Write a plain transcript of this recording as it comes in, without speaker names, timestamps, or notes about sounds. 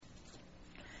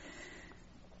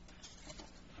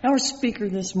Our speaker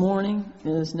this morning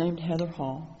is named Heather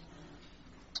Hall.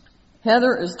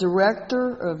 Heather is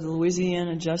director of the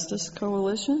Louisiana Justice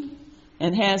Coalition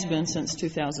and has been since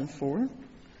 2004.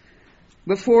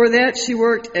 Before that, she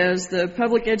worked as the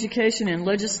Public Education and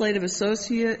Legislative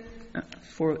Associate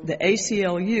for the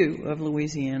ACLU of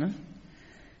Louisiana.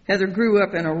 Heather grew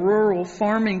up in a rural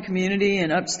farming community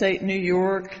in upstate New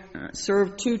York,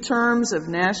 served 2 terms of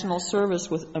national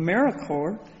service with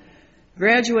AmeriCorps,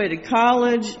 graduated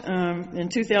college in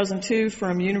 2002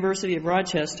 from University of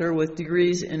Rochester with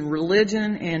degrees in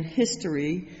religion and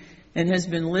history, and has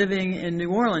been living in New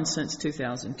Orleans since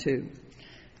 2002.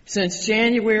 Since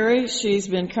January, she's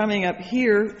been coming up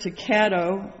here to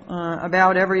Caddo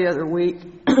about every other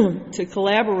week to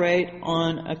collaborate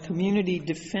on a community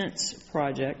defense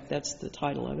project. That's the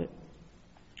title of it,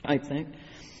 I think.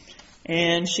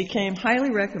 And she came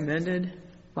highly recommended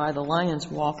by the Lyons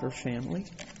Walker family.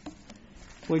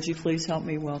 Would you please help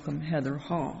me welcome Heather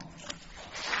Hall?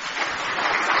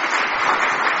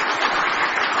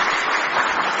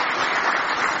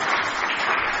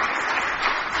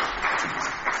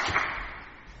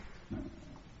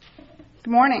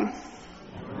 Good morning.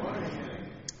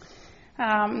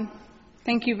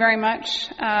 Thank you very much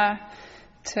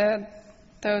to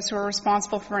those who are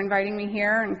responsible for inviting me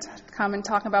here and to come and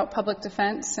talk about public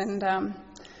defense, and to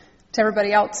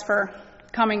everybody else for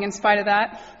coming in spite of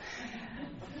that.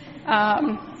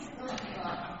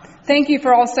 Thank you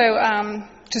for also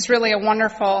just really a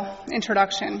wonderful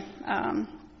introduction.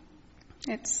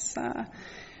 It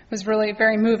was really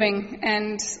very moving,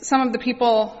 and some of the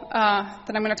people that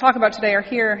I'm going to talk about today are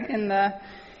here in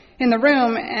the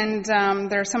room, and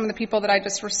they're some of the people that I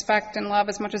just respect and love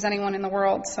as much as anyone in the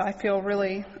world, so I feel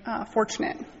really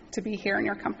fortunate to be here in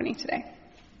your company today.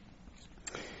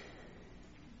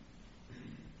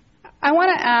 I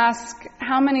want to ask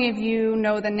how many of you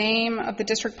know the name of the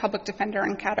district public defender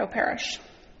in Caddo Parish,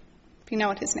 if you know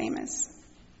what his name is.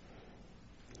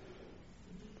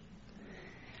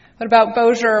 What about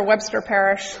Bossier or Webster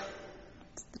Parish?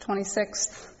 It's the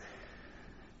 26th.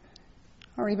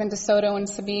 Or even DeSoto and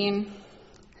Sabine.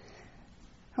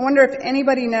 I wonder if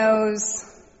anybody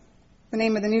knows the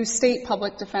name of the new state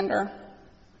public defender.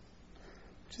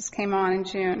 Just came on in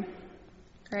June.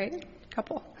 Great.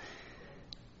 Couple.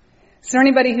 Is there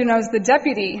anybody who knows the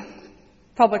deputy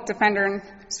public defender and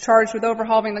is charged with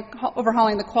overhauling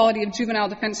the quality of juvenile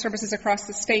defense services across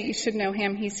the state? You should know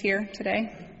him. He's here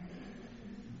today.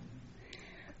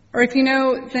 Or if you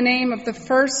know the name of the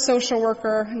first social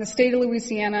worker in the state of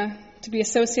Louisiana to be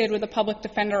associated with a public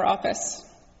defender office,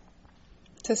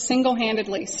 to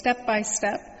single-handedly,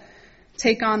 step-by-step,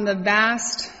 take on the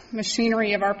vast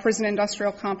machinery of our prison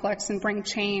industrial complex and bring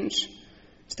change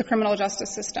to the criminal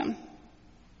justice system.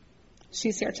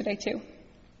 She's here today, too.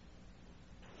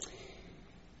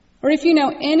 Or if you know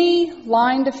any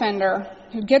line defender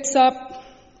who gets up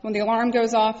when the alarm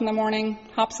goes off in the morning,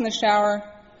 hops in the shower,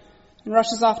 and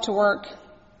rushes off to work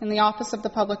in the office of the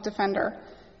public defender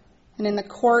and in the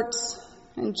courts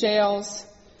and jails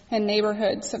and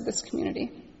neighborhoods of this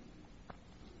community.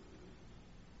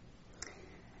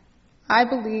 I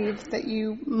believe that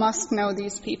you must know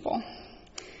these people.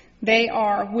 They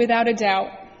are, without a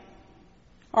doubt,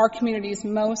 our community's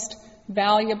most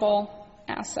valuable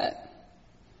asset.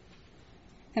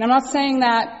 And I'm not saying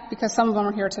that because some of them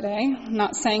are here today. I'm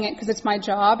not saying it because it's my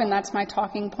job and that's my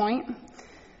talking point.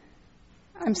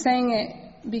 I'm saying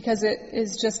it because it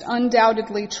is just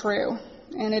undoubtedly true,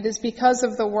 and it is because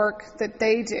of the work that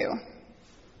they do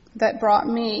that brought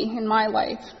me in my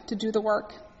life to do the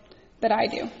work that I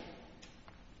do.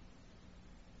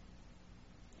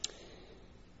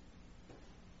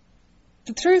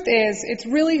 The truth is, it's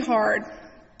really hard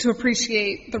to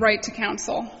appreciate the right to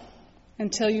counsel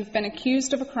until you've been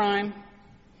accused of a crime,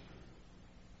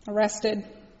 arrested,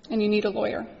 and you need a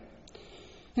lawyer.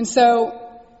 And so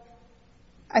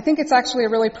I think it's actually a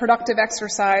really productive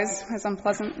exercise, as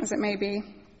unpleasant as it may be,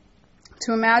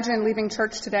 to imagine leaving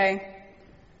church today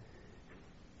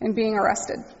and being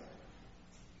arrested.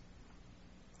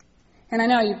 And I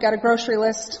know you've got a grocery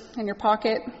list in your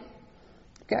pocket,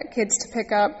 you've got kids to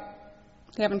pick up,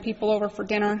 you're having people over for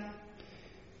dinner.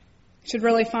 You should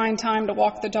really find time to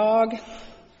walk the dog.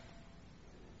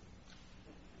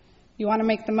 You want to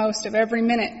make the most of every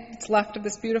minute that's left of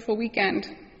this beautiful weekend,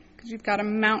 because you've got a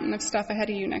mountain of stuff ahead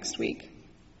of you next week.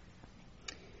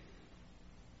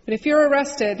 But if you're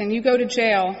arrested and you go to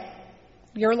jail,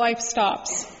 your life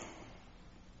stops.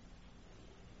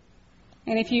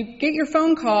 And if you get your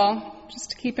phone call,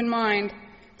 just to keep in mind,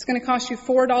 it's going to cost you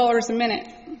 $4 a minute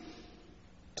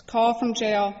to call from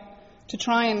jail to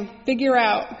try and figure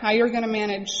out how you're going to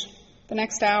manage the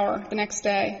next hour, the next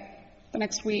day, the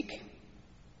next week.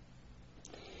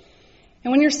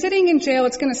 And when you're sitting in jail,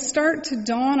 it's going to start to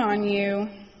dawn on you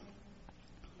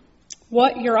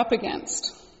what you're up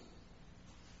against.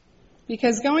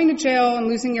 Because going to jail and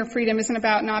losing your freedom isn't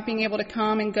about not being able to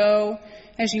come and go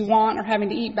as you want or having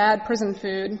to eat bad prison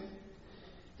food.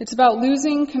 It's about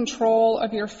losing control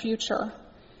of your future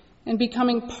and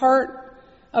becoming part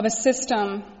of a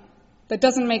system that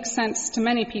doesn't make sense to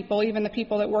many people, even the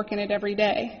people that work in it every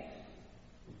day.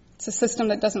 It's a system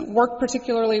that doesn't work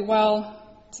particularly well.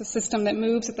 It's a system that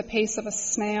moves at the pace of a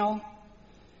snail.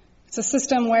 It's a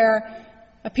system where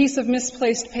a piece of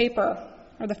misplaced paper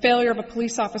or the failure of a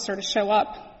police officer to show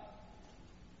up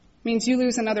means you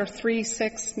lose another 3,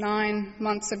 6, 9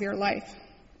 months of your life.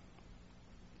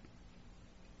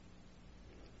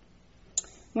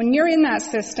 When you're in that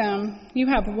system, you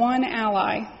have one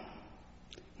ally,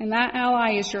 and that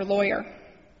ally is your lawyer.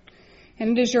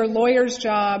 And it is your lawyer's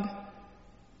job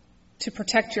to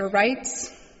protect your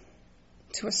rights,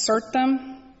 to assert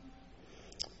them,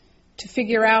 to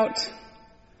figure out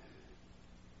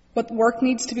what work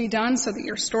needs to be done so that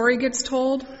your story gets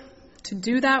told, to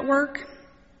do that work,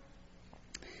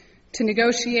 to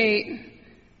negotiate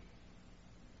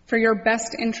for your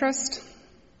best interest,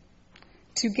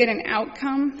 to get an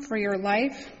outcome for your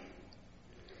life.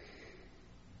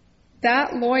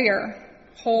 That lawyer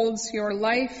holds your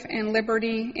life and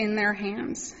liberty in their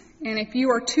hands. And if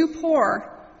you are too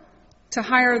poor to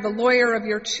hire the lawyer of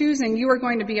your choosing, you are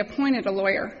going to be appointed a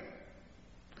lawyer.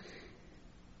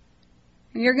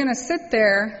 And you're going to sit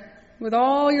there with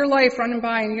all your life running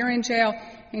by and you're in jail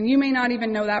and you may not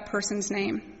even know that person's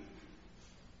name.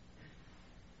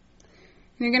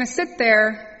 And you're going to sit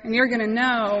there and you're going to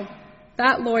know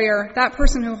that lawyer, that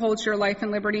person who holds your life and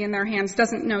liberty in their hands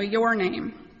doesn't know your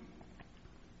name.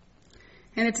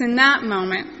 And it's in that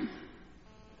moment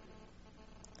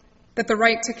that the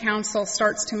right to counsel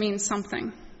starts to mean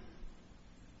something.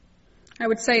 I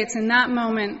would say it's in that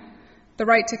moment the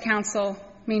right to counsel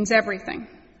means everything.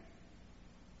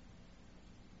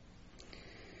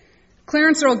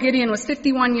 Clarence Earl Gideon was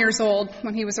 51 years old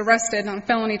when he was arrested on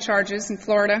felony charges in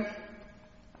Florida.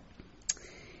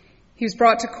 He was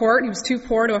brought to court. He was too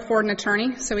poor to afford an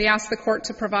attorney, so he asked the court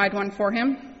to provide one for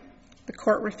him. The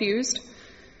court refused.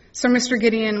 So Mr.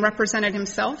 Gideon represented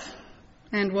himself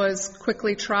and was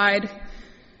quickly tried,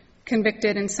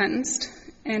 convicted, and sentenced.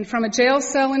 And from a jail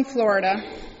cell in Florida,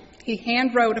 he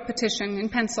hand-wrote a petition in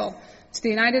pencil to the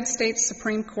United States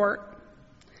Supreme Court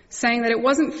saying that it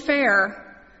wasn't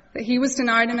fair that he was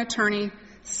denied an attorney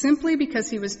simply because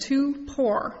he was too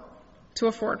poor to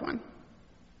afford one.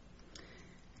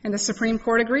 And the Supreme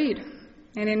Court agreed.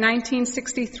 And in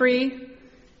 1963,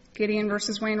 Gideon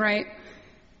versus Wainwright,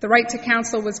 the right to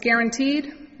counsel was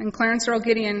guaranteed, and Clarence Earl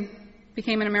Gideon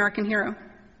became an American hero.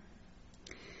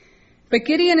 But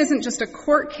Gideon isn't just a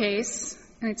court case,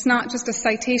 and it's not just a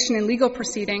citation in legal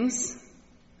proceedings.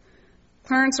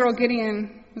 Clarence Earl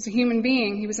Gideon was a human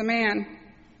being. He was a man.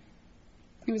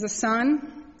 He was a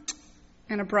son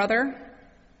and a brother.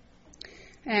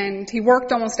 And he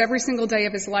worked almost every single day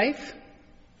of his life.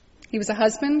 He was a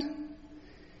husband.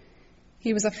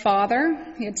 He was a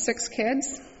father. He had 6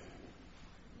 kids.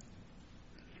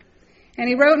 And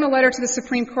he wrote in a letter to the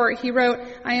Supreme Court, he wrote,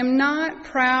 "I am not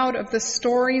proud of the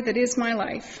story that is my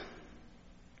life,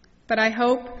 but I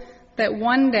hope that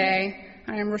one day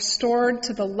I am restored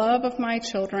to the love of my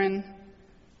children,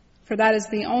 for that is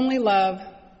the only love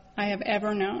I have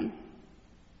ever known."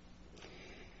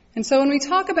 And so when we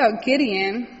talk about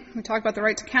Gideon, we talk about the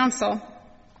right to counsel,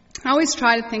 I always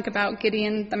try to think about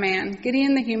Gideon the man,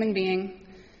 Gideon the human being.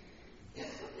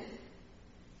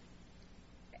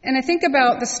 And I think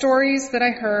about the stories that I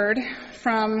heard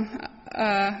from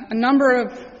a number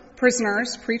of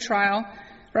prisoners pre-trial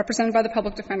represented by the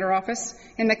Public Defender Office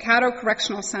in the Caddo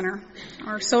Correctional Center.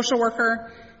 Our social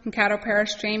worker in Caddo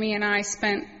Parish, Jamie, and I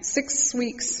spent 6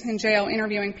 weeks in jail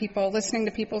interviewing people, listening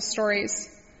to people's stories.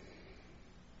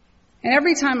 And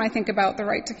every time I think about the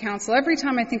right to counsel, every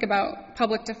time I think about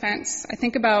public defense, I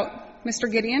think about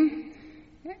Mr. Gideon,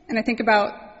 and I think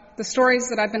about the stories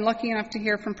that I've been lucky enough to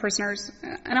hear from prisoners.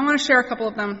 And I want to share a couple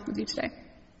of them with you today.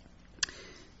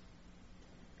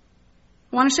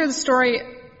 I want to share the story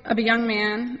of a young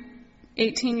man,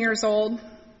 18 years old,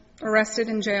 arrested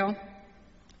in jail,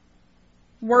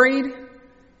 worried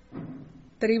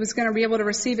that he was going to be able to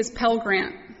receive his Pell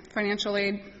Grant, financial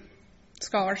aid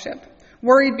scholarship,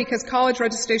 worried because college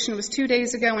registration was 2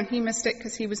 days ago and he missed it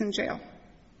because he was in jail,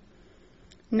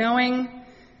 knowing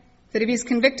that if he's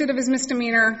convicted of his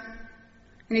misdemeanor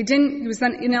And he was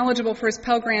then ineligible for his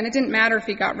Pell Grant. It didn't matter if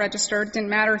he got registered. It didn't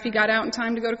matter if he got out in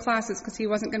time to go to classes because he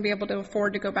wasn't going to be able to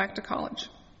afford to go back to college.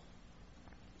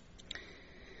 I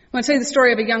want to tell you the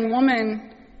story of a young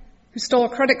woman who stole a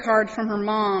credit card from her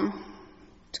mom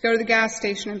to go to the gas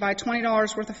station and buy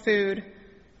 $20 worth of food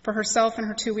for herself and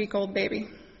her 2-week-old baby.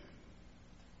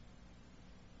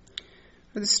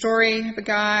 Or the story of a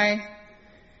guy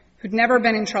who'd never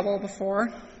been in trouble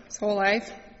before his whole life.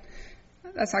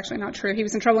 That's actually not true. He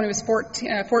was in trouble when he was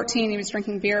 14. He was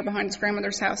drinking beer behind his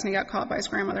grandmother's house, and he got caught by his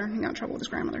grandmother. He got in trouble with his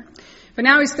grandmother. But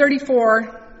now he's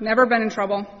 34, never been in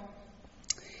trouble.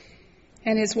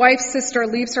 And his wife's sister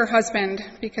leaves her husband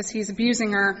because he's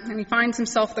abusing her, and he finds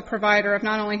himself the provider of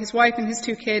not only his wife and his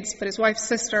 2 kids, but his wife's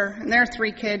sister and their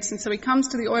 3 kids. And so he comes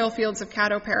to the oil fields of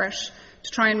Caddo Parish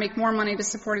to try and make more money to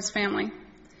support his family.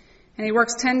 And he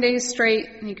works 10 days straight,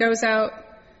 and he goes out,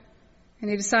 and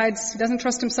he decides he doesn't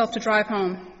trust himself to drive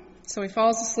home. So he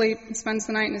falls asleep and spends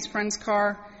the night in his friend's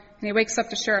car, and he wakes up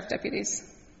to sheriff deputies.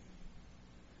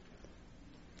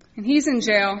 And he's in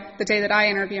jail the day that I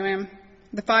interview him,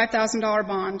 the $5,000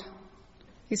 bond.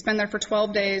 He's been there for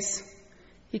 12 days.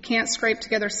 He can't scrape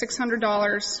together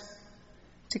 $600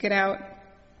 to get out.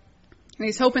 And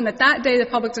he's hoping that that day the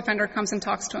public defender comes and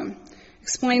talks to him,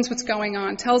 explains what's going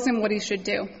on, tells him what he should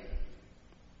do.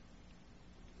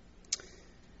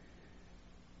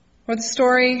 Or the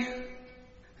story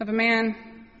of a man,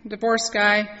 a divorced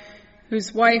guy,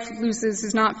 whose wife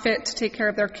is not fit to take care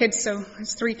of their kids, so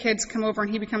his 3 kids come over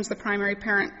and he becomes the primary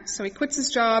parent. So he quits his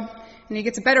job and he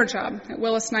gets a better job at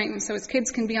Willis Knighton so his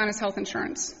kids can be on his health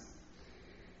insurance.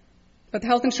 But the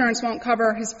health insurance won't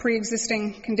cover his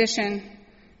pre-existing condition,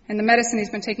 and the medicine he's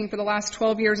been taking for the last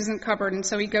 12 years isn't covered, and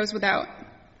so he goes without.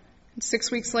 And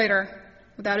 6 weeks later,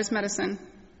 without his medicine,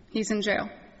 he's in jail.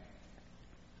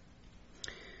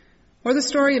 Or the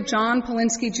story of John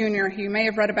Polinsky Jr., who you may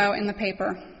have read about in the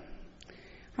paper,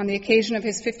 on the occasion of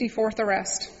his 54th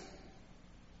arrest.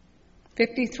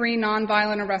 53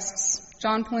 nonviolent arrests.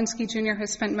 John Polinsky Jr.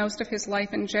 has spent most of his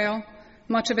life in jail,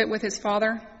 much of it with his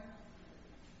father.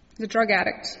 He's a drug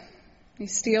addict. He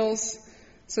steals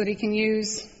so that he can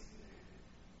use,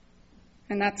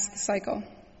 and that's the cycle.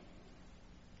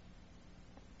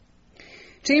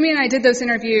 Jamie and I did those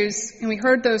interviews, and we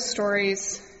heard those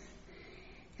stories.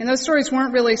 And those stories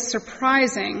weren't really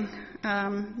surprising.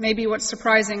 Maybe what's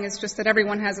surprising is just that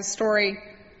everyone has a story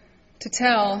to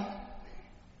tell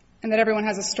and that everyone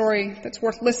has a story that's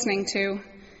worth listening to.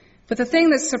 But the thing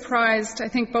that surprised, I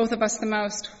think, both of us the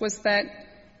most was that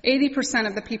 80%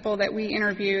 of the people that we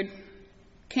interviewed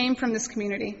came from this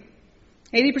community.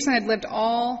 80% had lived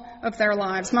all of their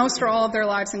lives, most or all of their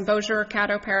lives in Bossier,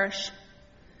 Caddo Parish.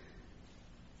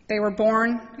 They were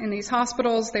born in these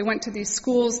hospitals, they went to these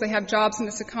schools, they have jobs in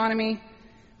this economy,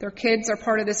 their kids are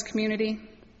part of this community.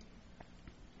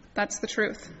 That's the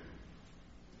truth.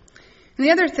 And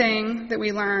the other thing that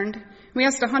we learned, we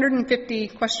asked a 150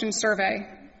 question survey,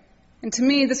 and to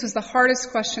me this was the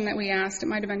hardest question that we asked. It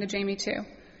might have been to Jamie too.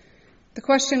 The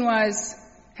question was,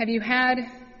 have you had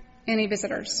any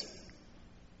visitors?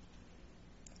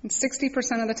 And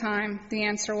 60% of the time the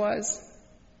answer was,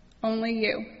 only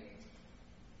you.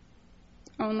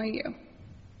 Only you.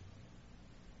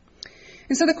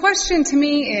 And so the question to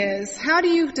me is, how do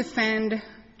you defend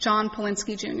John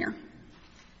Polinsky Jr.?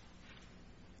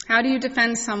 How do you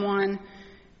defend someone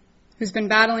who's been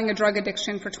battling a drug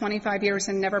addiction for 25 years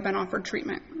and never been offered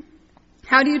treatment?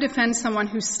 How do you defend someone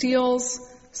who steals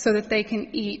so that they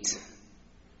can eat?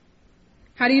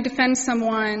 How do you defend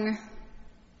someone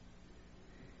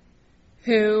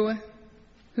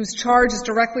whose charge is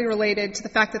directly related to the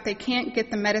fact that they can't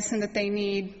get the medicine that they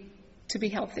need to be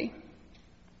healthy?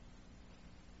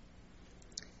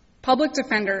 Public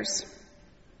defenders,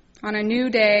 on a new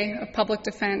day of public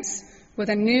defense, with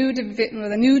a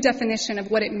new definition of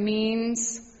what it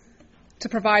means to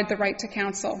provide the right to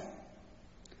counsel,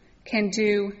 can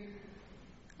do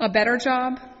a better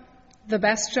job, the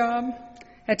best job,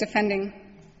 at defending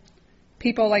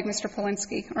people like Mr.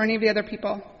 Polinsky or any of the other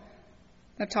people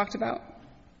that I've talked about.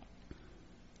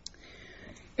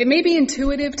 It may be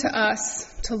intuitive to us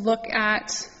to look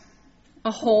at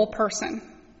a whole person,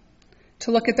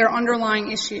 to look at their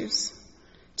underlying issues,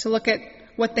 to look at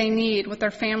what they need, what their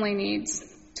family needs,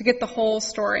 to get the whole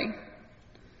story.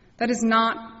 That is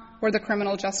not where the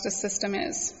criminal justice system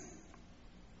is.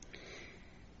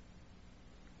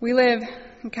 We live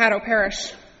in Caddo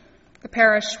Parish, the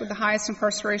parish with the highest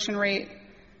incarceration rate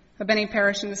of any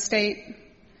parish in the state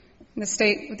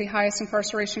with the highest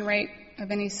incarceration rate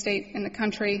of any state in the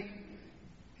country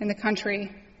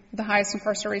with the highest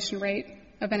incarceration rate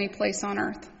of any place on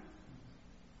earth.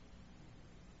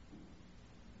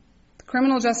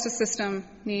 criminal justice system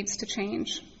needs to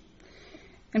change.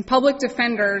 And public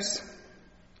defenders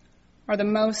are the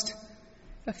most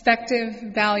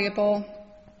effective, valuable,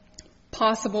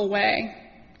 possible way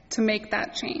to make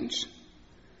that change.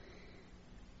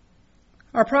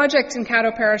 Our project in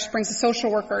Caddo Parish brings a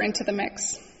social worker into the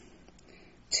mix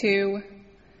to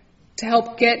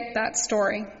help get that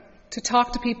story, to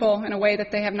talk to people in a way that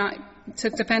they have not, to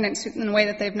defendants in a way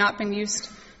that they've not been used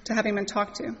to having been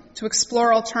talked to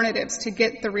explore alternatives to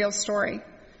get the real story,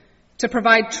 to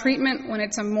provide treatment when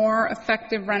it's a more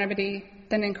effective remedy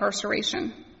than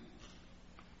incarceration.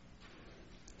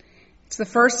 It's the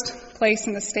first place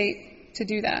in the state to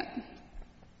do that.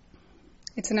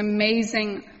 It's an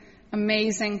amazing,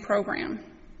 amazing program.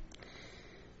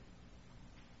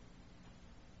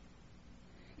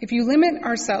 If we limit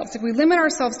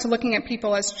ourselves to looking at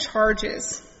people as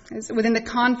charges, as within the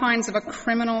confines of a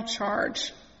criminal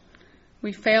charge,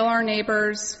 we fail our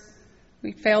neighbors,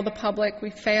 we fail the public,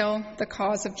 we fail the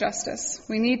cause of justice.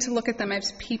 We need to look at them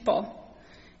as people.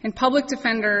 And public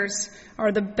defenders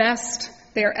are the best.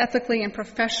 They are ethically and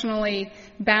professionally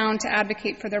bound to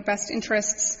advocate for their best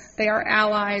interests. They are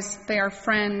allies. They are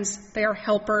friends. They are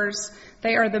helpers.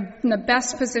 They are in the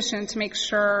best position to make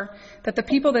sure that the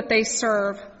people that they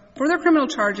serve for their criminal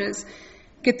charges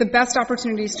get the best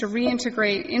opportunities to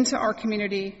reintegrate into our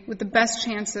community with the best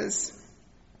chances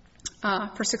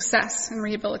for success and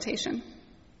rehabilitation.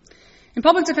 And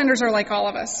public defenders are like all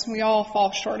of us. We all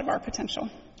fall short of our potential.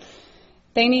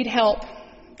 They need help.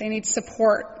 They need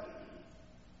support.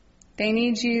 They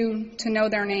need you to know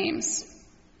their names.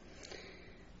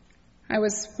 I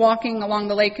was walking along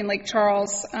the lake in Lake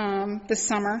Charles this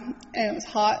summer, and it was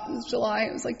hot. It was July.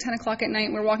 It was like 10 o'clock at night.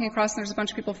 We were walking across, and there's a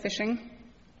bunch of people fishing.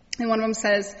 And one of them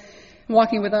says, I'm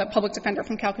walking with a public defender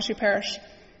from Calcasieu Parish,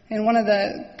 and one of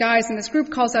the guys in this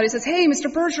group calls out, he says, "Hey, Mr.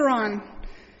 Bergeron,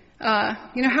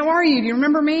 how are you? Do you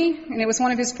remember me?" And it was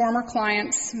one of his former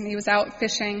clients, and he was out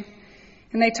fishing.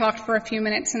 And they talked for a few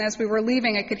minutes, and as we were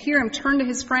leaving, I could hear him turn to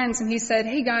his friends, and he said,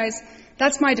 "Hey guys,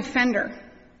 that's my defender.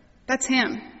 That's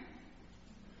him."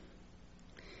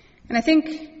 And I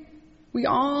think we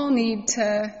all need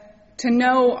to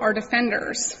know our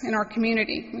defenders in our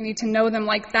community. We need to know them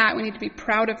like that. We need to be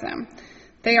proud of them.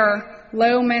 They are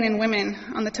low men and women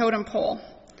on the totem pole.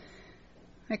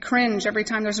 I cringe every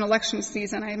time there's an election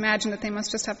season. I imagine that they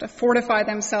must just have to fortify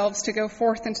themselves to go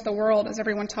forth into the world as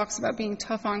everyone talks about being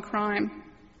tough on crime.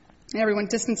 And everyone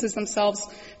distances themselves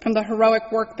from the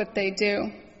heroic work that they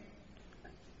do.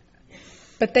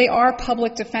 But they are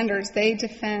public defenders. They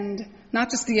defend not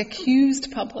just the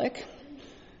accused public.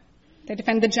 They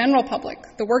defend the general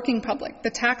public, the working public,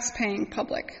 the tax-paying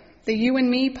public, the you and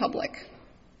me public.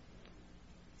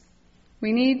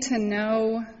 We need to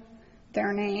know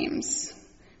their names.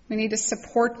 We need to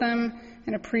support them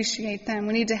and appreciate them.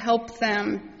 We need to help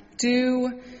them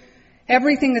do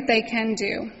everything that they can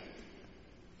do.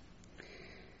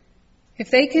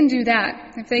 If they can do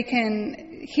that, if they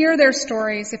can hear their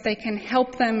stories, if they can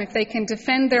help them, if they can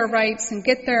defend their rights and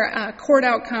get their court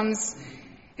outcomes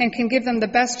and can give them the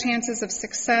best chances of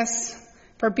success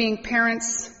for being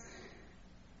parents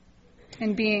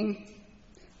and being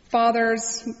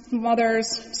fathers, mothers,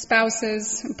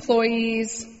 spouses,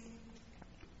 employees,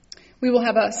 we will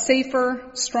have a safer,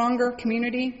 stronger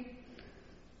community.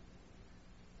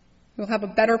 We'll have a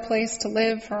better place to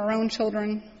live for our own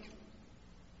children.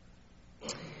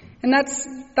 And that's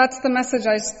the message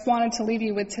I wanted to leave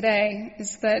you with today,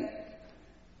 is that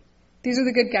these are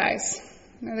the good guys.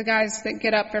 They're the guys that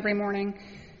get up every morning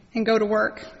and go to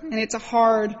work. And it's a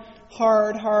hard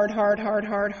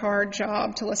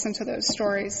job to listen to those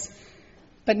stories.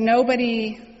 But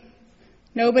nobody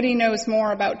knows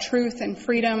more about truth and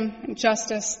freedom and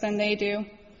justice than they do.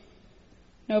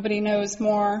 Nobody knows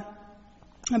more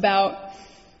about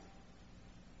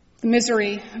the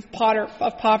misery of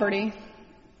poverty.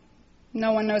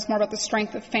 No one knows more about the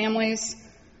strength of families,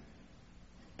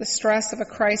 the stress of a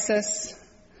crisis.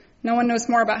 No one knows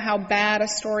more about how bad a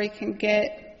story can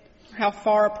get, or how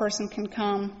far a person can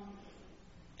come,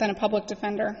 than a public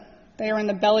defender. They are in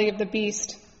the belly of the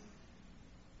beast.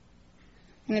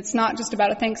 And it's not just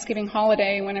about a Thanksgiving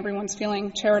holiday when everyone's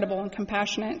feeling charitable and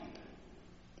compassionate.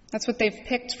 That's what they've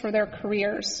picked for their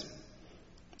careers.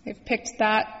 They've picked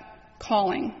that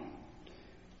calling.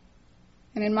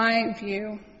 And in my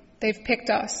view, they've picked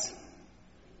us.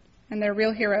 And they're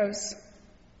real heroes.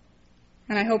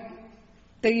 And I hope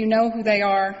that you know who they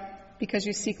are because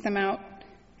you seek them out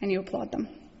and you applaud them.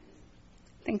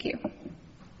 Thank you.